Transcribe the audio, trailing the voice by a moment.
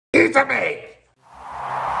Pizza me!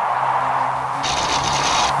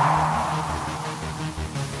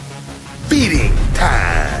 Feeding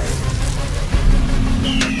time!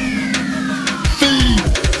 Feed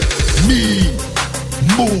me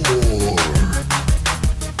more!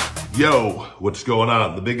 Yo, what's going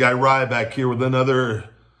on? The big guy Ryback here with another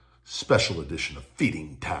special edition of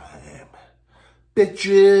Feeding Time.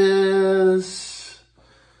 Bitches!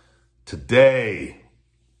 Today,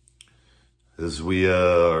 as we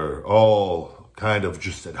are all kind of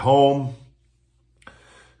just at home,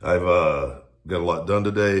 I've got a lot done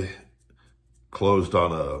today. Closed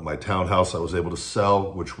on my townhouse I was able to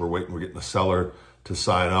sell, which we're getting the seller to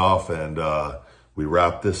sign off, and we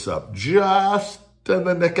wrap this up just in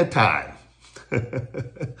the nick of time.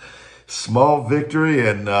 Small victory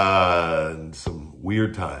and some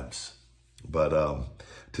weird times. But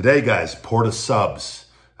today, guys, Porta subs.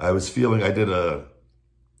 I was feeling I did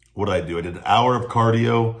what did I do? I did an hour of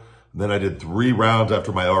cardio, and then I did 3 rounds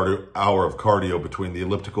after my hour of cardio between the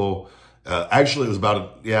elliptical. Actually, it was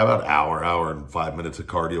about an hour and 5 minutes of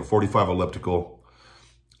cardio, 45 elliptical,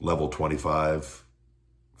 level 25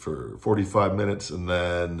 for 45 minutes, and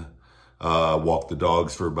then walked the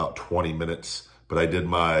dogs for about 20 minutes. But I did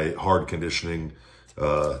my hard conditioning,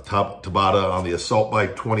 Tabata on the assault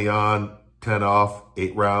bike, 20 on, 10 off,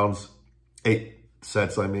 8 rounds, 8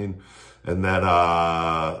 sets, I mean. And then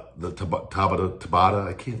the Tabata,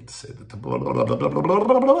 I can't say the Tabata,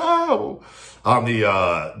 on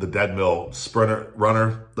the dead mill sprinter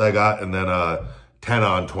runner that I got, and then 10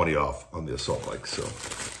 on, 20 off on the assault bike. So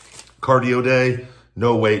cardio day,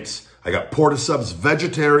 no weights. I got Porta subs,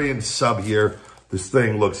 vegetarian sub here. This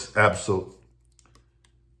thing looks absolute.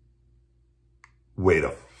 Wait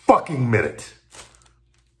a fucking minute.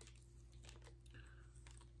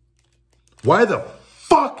 Why the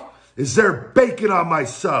fuck is there bacon on my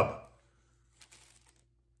sub?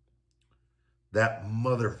 That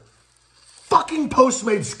motherfucking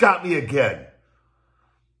Postmates got me again.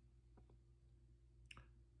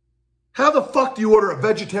 How the fuck do you order a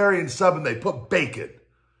vegetarian sub and they put bacon?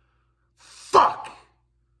 Fuck.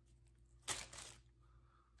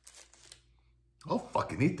 I'll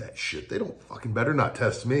fucking eat that shit. They don't fucking better not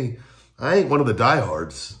test me. I ain't one of the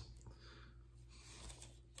diehards.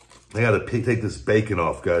 I gotta take this bacon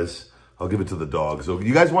off, guys. I'll give it to the dogs. So,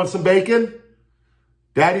 you guys want some bacon?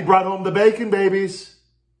 Daddy brought home the bacon, babies.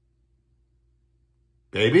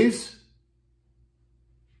 Babies?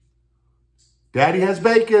 Daddy has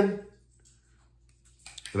bacon.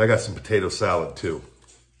 And I got some potato salad, too.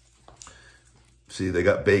 See, they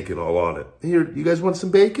got bacon all on it. Here, you guys want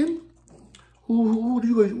some bacon? Who do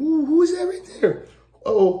you guys? Who is that right there?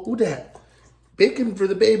 Oh, who that? Bacon for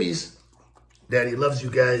the babies. Daddy loves you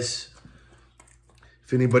guys.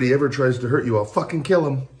 If anybody ever tries to hurt you, I'll fucking kill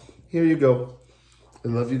him. Here you go. I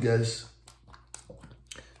love you guys.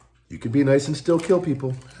 You can be nice and still kill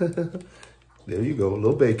people. There you go, a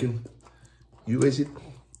little bacon. You guys eat.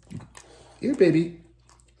 Here, baby.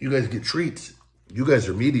 You guys get treats. You guys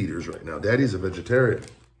are meat eaters right now. Daddy's a vegetarian.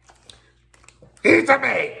 Eat the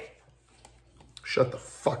meat! Shut the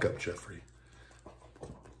fuck up, Jeffrey.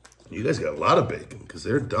 You guys got a lot of bacon because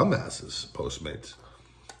they're dumbasses, Postmates.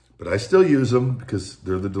 But I still use them because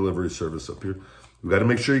they're the delivery service up here. We got to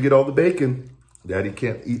make sure you get all the bacon. Daddy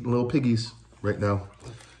can't eat little piggies right now.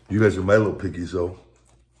 You guys are my little piggies, though.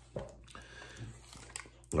 All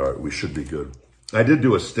right, we should be good. I did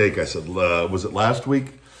do a steak. I said, was it last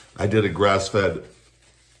week? I did a grass-fed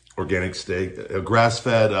organic steak. A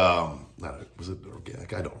grass-fed, was it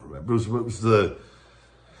organic? I don't remember. It was the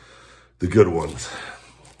good ones.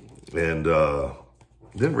 And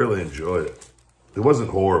didn't really enjoy it. It wasn't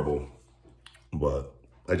horrible, but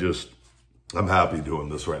I'm happy doing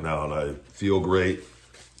this right now, and I feel great,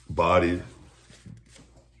 body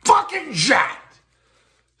fucking jacked.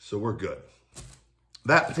 So we're good.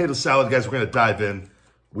 That potato salad, guys, we're going to dive in.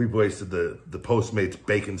 We've wasted the Postmates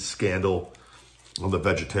bacon scandal on the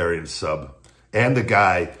vegetarian sub. And the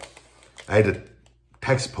guy, I had to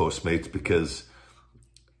text Postmates because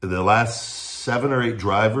the last 7 or 8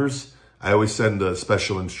 drivers, I always send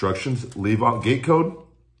special instructions. Leave on gate code.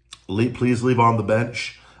 Please leave on the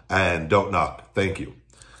bench and don't knock. Thank you.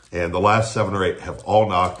 And the last 7 or 8 have all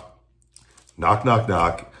knocked. Knock, knock,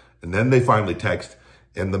 knock. And then they finally text.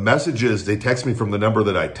 And the message is they text me from the number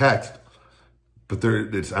that I text, but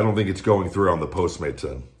I don't think it's going through on the Postmates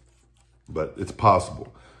end. But it's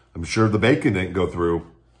possible. I'm sure the bacon didn't go through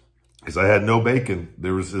because I had no bacon.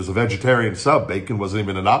 There's a vegetarian sub. Bacon wasn't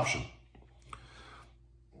even an option.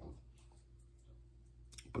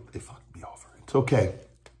 But they fucked me over. It's okay.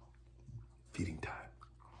 Feeding time.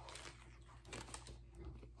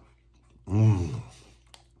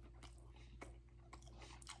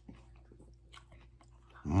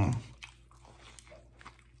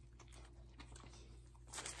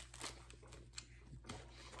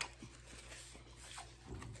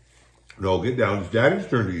 No, get down. It's Daddy's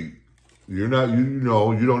turn to eat. You're not, you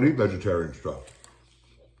know, you don't eat vegetarian stuff.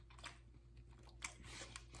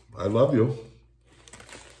 I love you.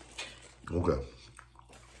 Okay.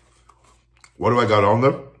 What do I got on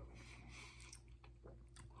there?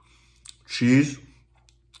 Cheese,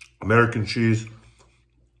 American cheese,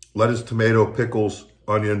 lettuce, tomato, pickles,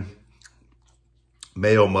 onion,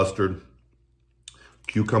 mayo, mustard,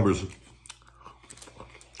 cucumbers,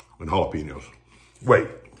 and jalapenos. Wait.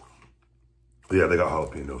 Yeah, they got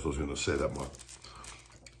jalapenos. I was going to say that much.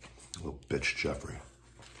 Little bitch, Jeffrey.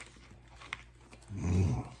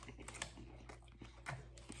 Mmm.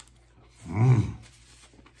 Mmm.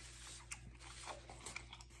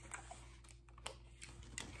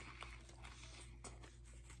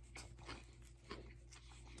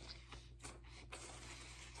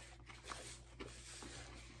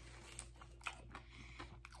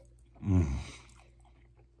 Mmm.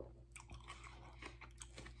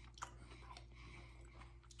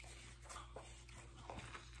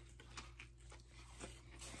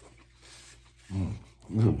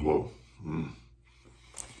 Whoa.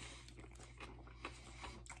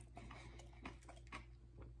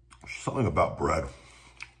 Something about bread.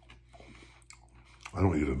 I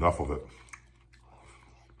don't eat enough of it.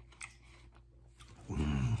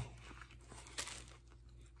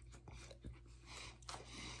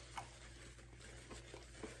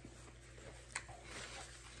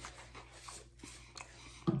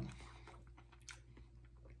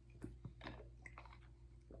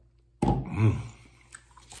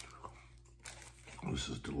 This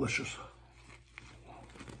is delicious.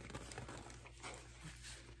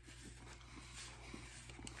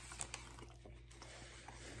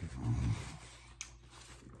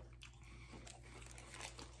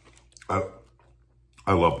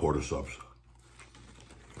 I love porter subs.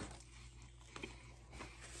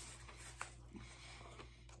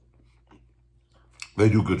 They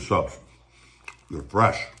do good subs. They're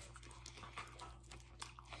fresh.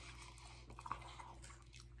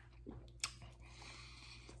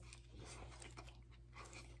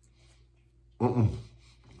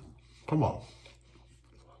 Come on.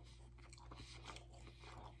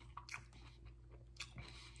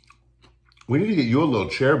 We need to get you a little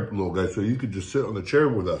chair, little guy, so you could just sit on the chair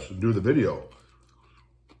with us and do the video.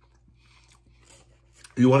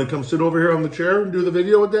 You want to come sit over here on the chair and do the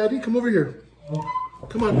video with Daddy? Come over here.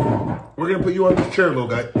 Come on. We're going to put you on this chair, little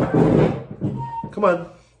guy. Come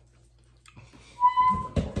on.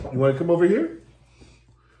 You want to come over here?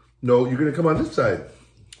 No, you're going to come on this side.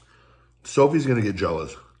 Sophie's going to get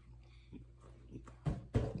jealous.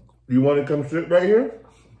 You want to come sit right here?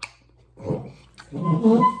 Oh.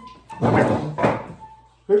 Come here.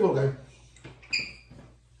 Here, little guy.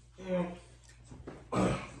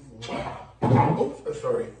 Oops,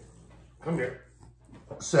 sorry. Come here.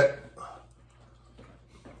 Sit.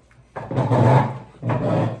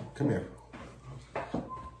 Come here.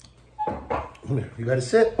 Come here. You gotta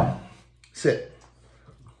sit. Sit.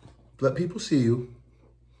 Let people see you.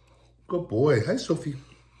 Good boy. Hi, Sophie.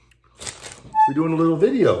 We're doing a little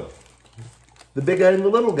video. The big guy and the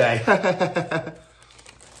little guy.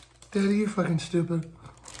 Daddy, you're fucking stupid.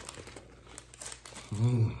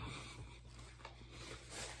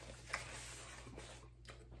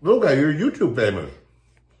 Little guy, you're YouTube famous.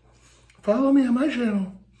 Follow me on my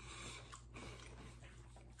channel.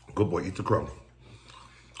 Good boy, eat the crumb.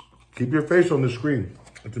 Keep your face on the screen.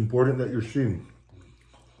 It's important that you're seen.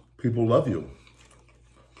 People love you.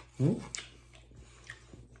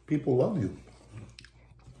 People love you.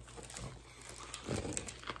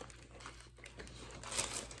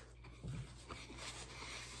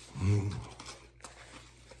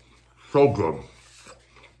 So good.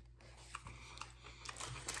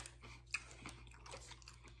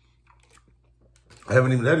 I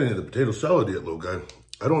haven't even had any of the potato salad yet, little guy.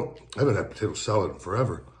 I haven't had potato salad in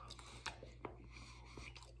forever.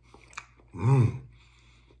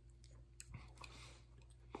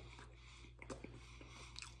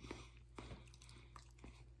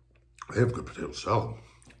 I have good potato salad.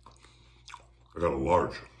 I got a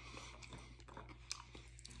large.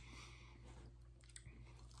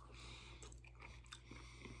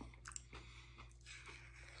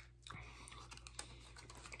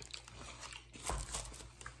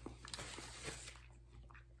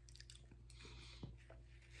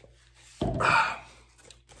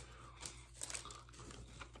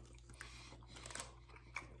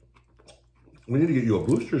 We need to get you a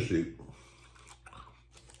booster seat.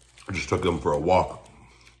 I just took them for a walk.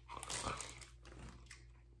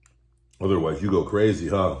 Otherwise, you go crazy,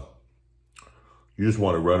 huh? You just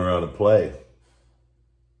want to run around and play.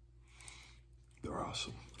 They're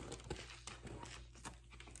awesome.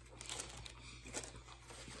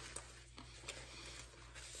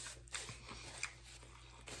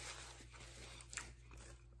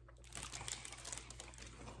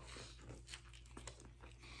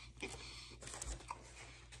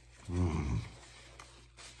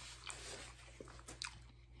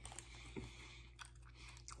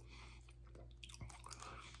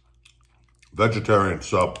 Vegetarian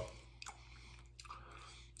sub.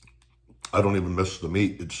 I don't even miss the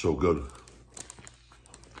meat. It's so good.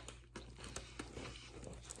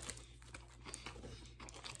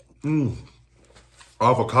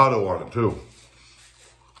 Avocado on it too.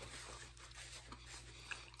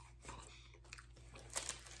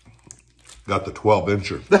 Got the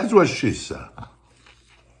 12-incher. That's what she said.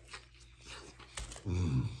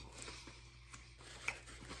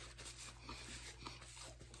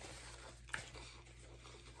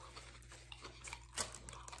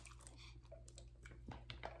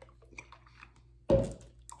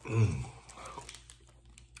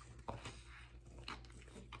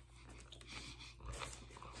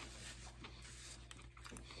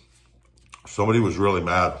 Somebody was really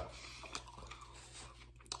mad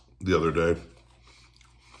the other day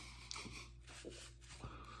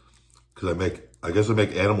because I guess I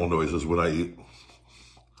make animal noises when I eat,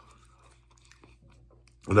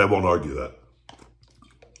 and I won't argue that.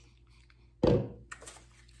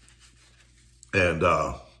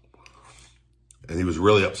 And he was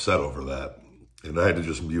really upset over that, and I had to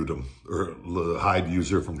just mute him or hide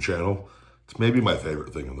user from channel. It's maybe my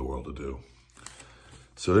favorite thing in the world to do.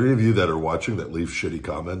 So any of you that are watching that leave shitty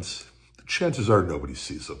comments, the chances are nobody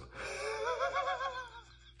sees them.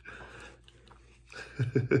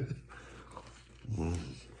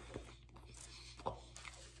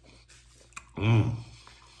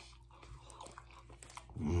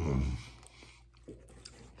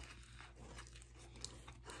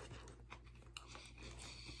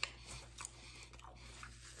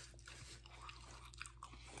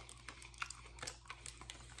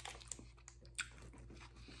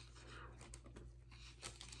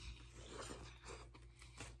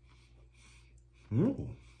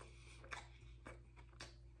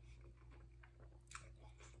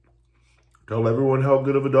 Tell everyone how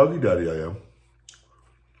good of a doggy daddy I am.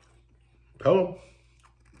 Tell him.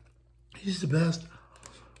 He's the best.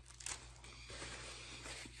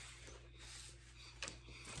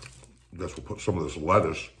 Guess we'll put some of this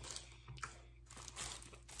lettuce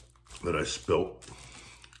that I spilled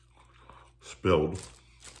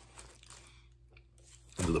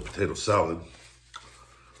into the potato salad.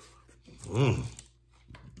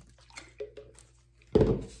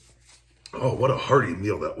 Oh, what a hearty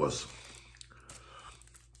meal that was.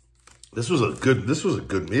 This was a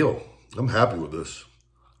good meal. I'm happy with this.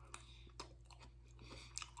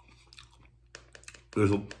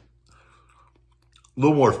 There's a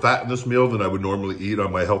little more fat in this meal than I would normally eat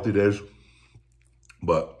on my healthy days,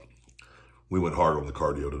 but we went hard on the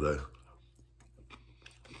cardio today.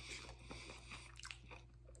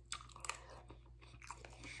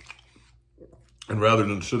 And rather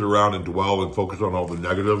than sit around and dwell and focus on all the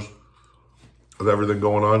negatives of everything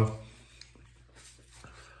going on,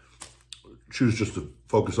 choose just to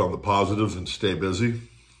focus on the positives and stay busy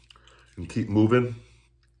and keep moving.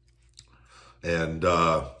 And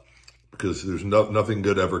because there's nothing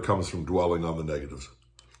good ever comes from dwelling on the negatives.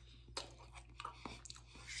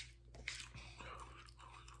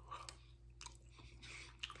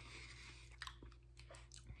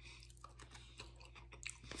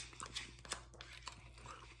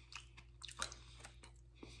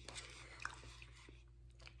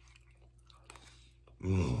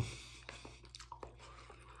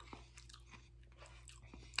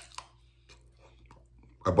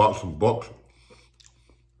 I bought some books.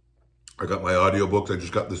 I got my audiobooks. I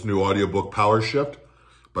just got this new audiobook, Power Shift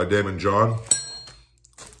by Damon John.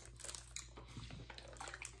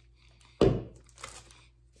 I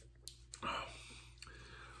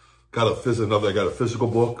got a physical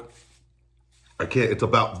book. It's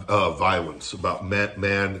about violence, about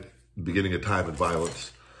man beginning a time in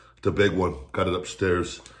violence. It's a big one. Got it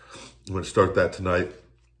upstairs. I'm going to start that tonight.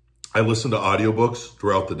 I listen to audiobooks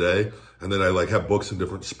throughout the day, and then I have books in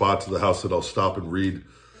different spots of the house that I'll stop and read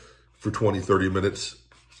for 20, 30 minutes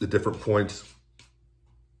at different points.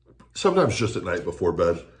 Sometimes just at night before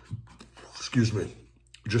bed. Excuse me.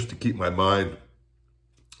 Just to keep my mind,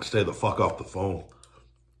 stay the fuck off the phone.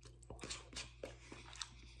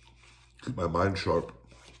 Keep my mind sharp.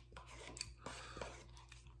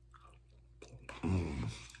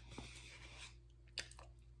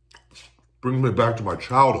 Brings me back to my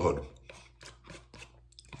childhood.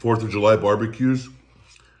 4th of July barbecues.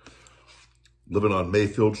 Living on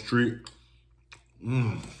Mayfield Street.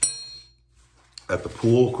 At the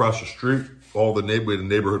pool across the street. We had a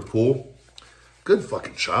neighborhood pool. Good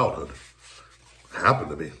fucking childhood. Happened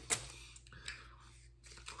to me.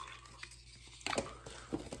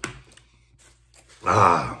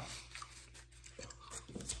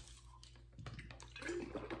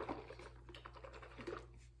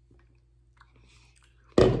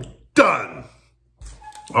 Done.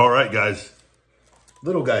 All right, guys.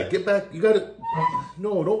 Little guy, get back. You got to...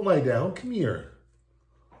 No, don't lie down. Come here.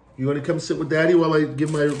 You want to come sit with Daddy while I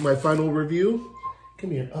give my final review? Come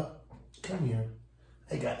here. Up. Come here.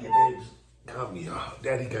 I got you, babes. Come here.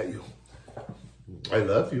 Daddy got you. I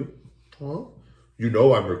love you. Huh? You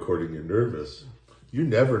know I'm recording. You're nervous. You're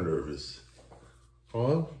never nervous.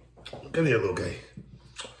 Huh? Come here, little guy.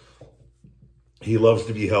 He loves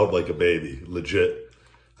to be held like a baby. Legit.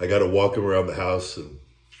 I got to walk him around the house, and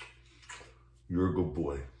you're a good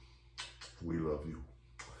boy. We love you.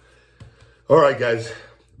 All right, guys.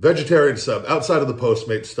 Vegetarian sub. Outside of the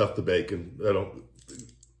Postmates stuff, the bacon. I don't...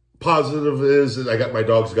 Positive is that I got my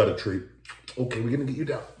dog's got a treat. Okay, we're going to get you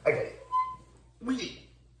down. Okay.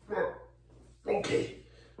 Okay.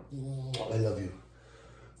 I love you.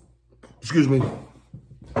 Excuse me.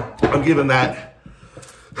 I'm giving that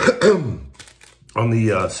on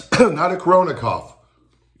the, not a Corona cough.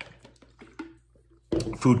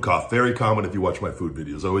 Food cough. Very common if you watch my food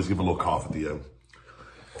videos. I always give a little cough at the end.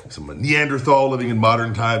 Some Neanderthal living in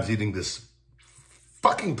modern times eating this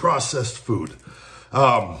fucking processed food.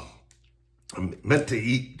 I'm meant to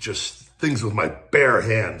eat just things with my bare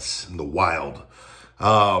hands in the wild.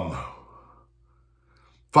 5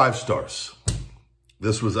 stars.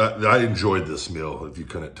 This was, I enjoyed this meal, if you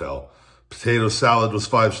couldn't tell. Potato salad was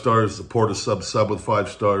 5 stars. The porta sub with 5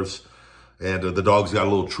 stars. And the dog's got a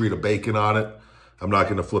little treat of bacon on it. I'm not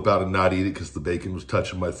going to flip out and not eat it because the bacon was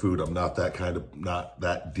touching my food. I'm not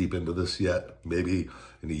that deep into this yet. Maybe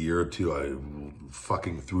in a year or two, I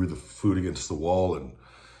fucking threw the food against the wall and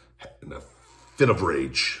in a fit of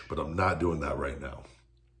rage, but I'm not doing that right now.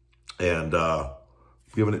 And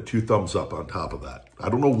giving it 2 thumbs up on top of that. I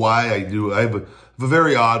don't know why I do. I have a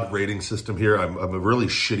very odd rating system here. I'm a really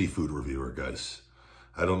shitty food reviewer, guys.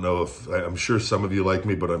 I don't know if, I'm sure some of you like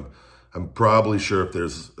me, but I'm probably sure if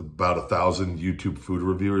there's about 1,000 YouTube food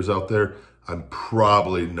reviewers out there, I'm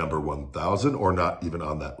probably number 1,000 or not even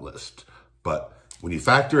on that list. But when you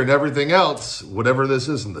factor in everything else, whatever this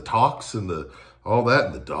is, and the talks and all that,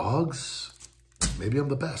 and the dogs, maybe I'm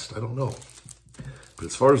the best. I don't know. But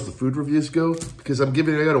as far as the food reviews go, because I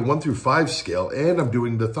got a 1 through 5 scale, and I'm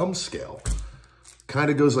doing the thumb scale.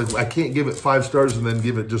 Kind of goes like, I can't give it 5 stars and then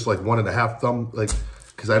give it just like 1.5 thumb, like,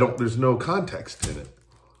 because there's no context in it.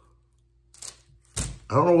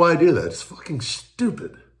 I don't know why I do that. It's fucking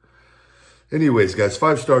stupid. Anyways, guys,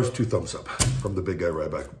 5 stars, 2 thumbs up from the big guy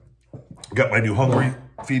Ryback. Got my new Hungry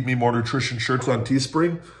Feed Me More Nutrition shirts on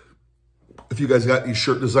Teespring. If you guys got these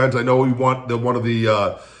shirt designs, I know we want one of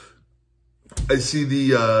the, I see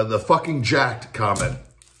the fucking jacked comment.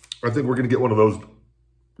 I think we're going to get one of those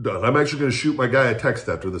done. I'm actually going to shoot my guy a text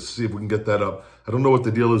after this to see if we can get that up. I don't know what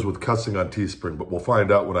the deal is with cussing on Teespring, but we'll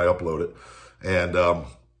find out when I upload it. And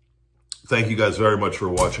thank you guys very much for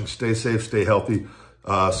watching. Stay safe, stay healthy,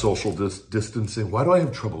 social distancing. Why do I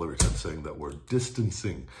have trouble every time saying that word?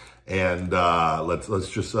 Distancing. And let's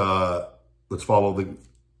follow the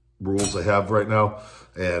rules I have right now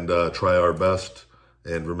and try our best.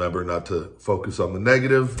 And remember not to focus on the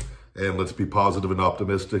negative. And let's be positive and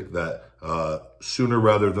optimistic that sooner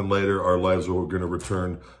rather than later, our lives are going to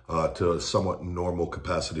return to a somewhat normal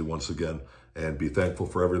capacity once again. And be thankful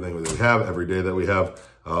for everything that we have, every day that we have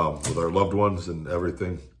with our loved ones and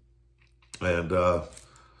everything. And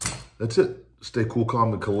that's it. Stay cool,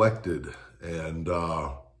 calm, and collected. And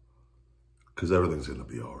because everything's going to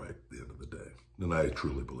be all right at the end of the day. And I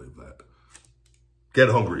truly believe that. Get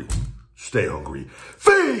hungry. Stay hungry.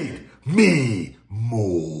 Feed me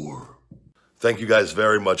more. Thank you guys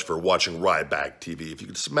very much for watching Ryback TV. If you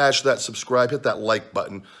could smash that subscribe, hit that like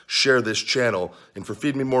button, share this channel, and for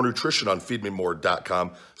Feed Me More Nutrition on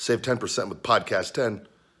feedmemore.com, save 10% with Podcast 10.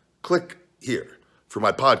 Click here for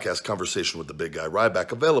my podcast conversation with the big guy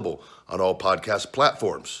Ryback, available on all podcast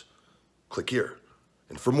platforms. Click here.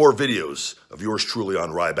 And for more videos of yours truly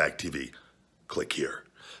on Ryback TV, click here.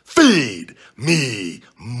 Feed me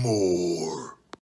more.